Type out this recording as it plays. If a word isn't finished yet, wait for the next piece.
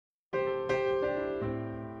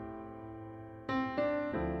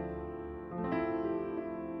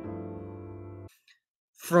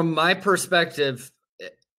From my perspective,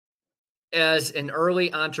 as an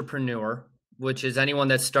early entrepreneur, which is anyone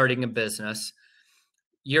that's starting a business,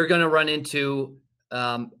 you're going to run into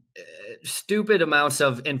stupid amounts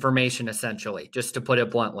of information, essentially, just to put it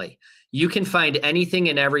bluntly. You can find anything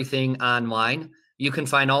and everything online. You can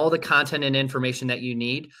find all the content and information that you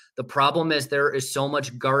need. The problem is there is so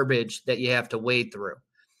much garbage that you have to wade through.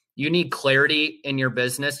 You need clarity in your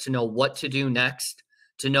business to know what to do next,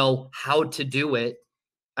 to know how to do it.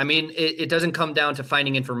 I mean, it doesn't come down to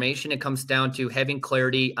finding information. It comes down to having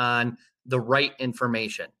clarity on the right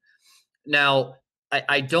information. Now,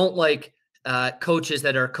 I don't like coaches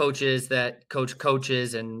that are coaches that coach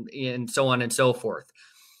coaches and so on and so forth.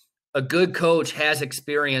 A good coach has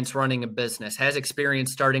experience running a business, has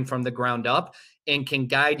experience starting from the ground up, and can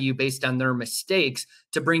guide you based on their mistakes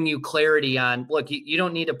to bring you clarity on, look, you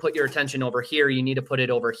don't need to put your attention over here. You need to put it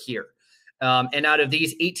over here. And out of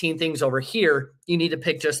these 18 things over here, you need to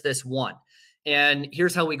pick just this one. And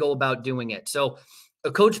here's how we go about doing it. So a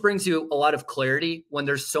coach brings you a lot of clarity when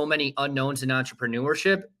there's so many unknowns in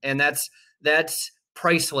entrepreneurship. And that's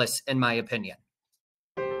priceless, in my opinion.